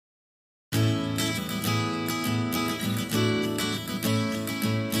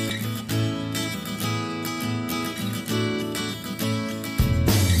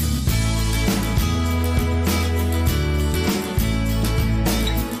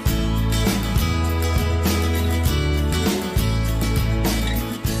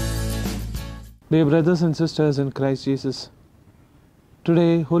Dear brothers and sisters in Christ Jesus,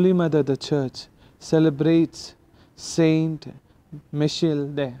 today Holy Mother the Church celebrates Saint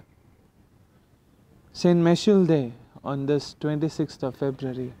Mechtilde. Saint Mechtilde, on this 26th of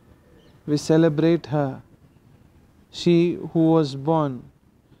February, we celebrate her. She who was born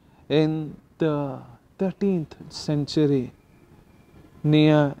in the 13th century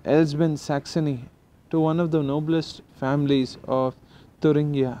near Elsben, Saxony, to one of the noblest families of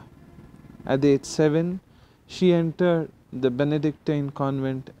Thuringia. At the age 7, she entered the Benedictine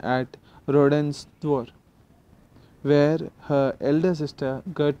convent at Rodensdorf, where her elder sister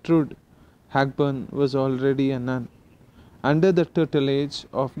Gertrude Hagburn was already a nun. Under the tutelage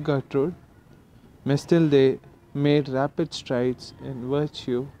of Gertrude, Mechtilde made rapid strides in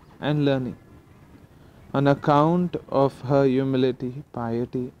virtue and learning. On account of her humility,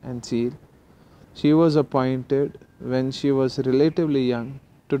 piety, and zeal, she was appointed when she was relatively young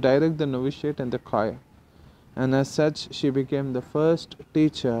to direct the novitiate and the choir, and as such she became the first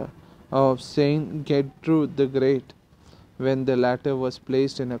teacher of Saint Gertrude the Great when the latter was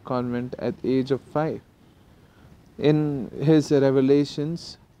placed in a convent at the age of 5. In his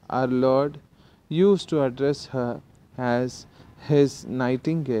revelations, our Lord used to address her as his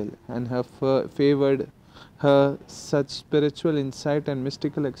nightingale and favored her such spiritual insight and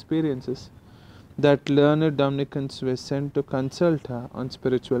mystical experiences that learned Dominicans were sent to consult her on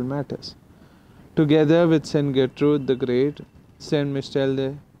spiritual matters. Together with Saint Gertrude the Great, Saint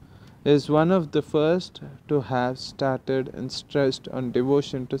Mechtilde is one of the first to have started and stressed on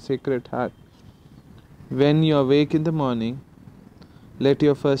devotion to Sacred Heart. When you awake in the morning, let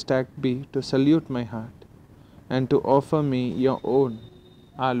your first act be to salute my heart and to offer me your own,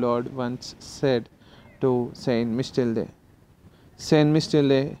 our Lord once said to Saint Mechtilde. Saint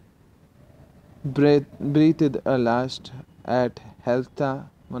Mechtilde breathed a last at Helta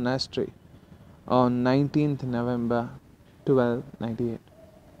Monastery on 19th November 1298.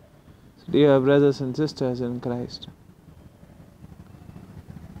 Dear brothers and sisters in Christ,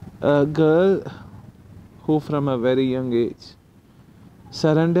 a girl who from a very young age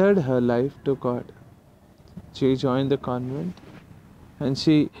surrendered her life to God. She joined the convent and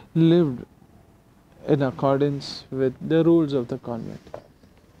she lived in accordance with the rules of the convent.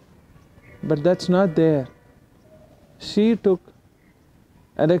 But that's not there. She took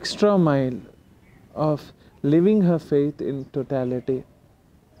an extra mile of living her faith in totality,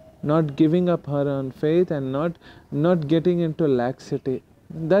 not giving up her own faith and not getting into laxity.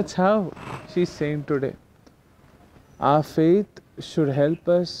 That's how she's saying today. Our faith should help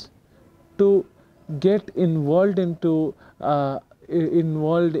us to get involved into the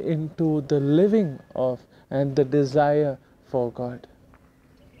living of and the desire for God.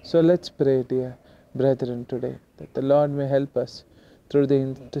 So let's pray, dear brethren, today that the Lord may help us through the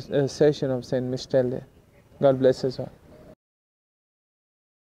intercession of Saint Mechtilde. God bless us all.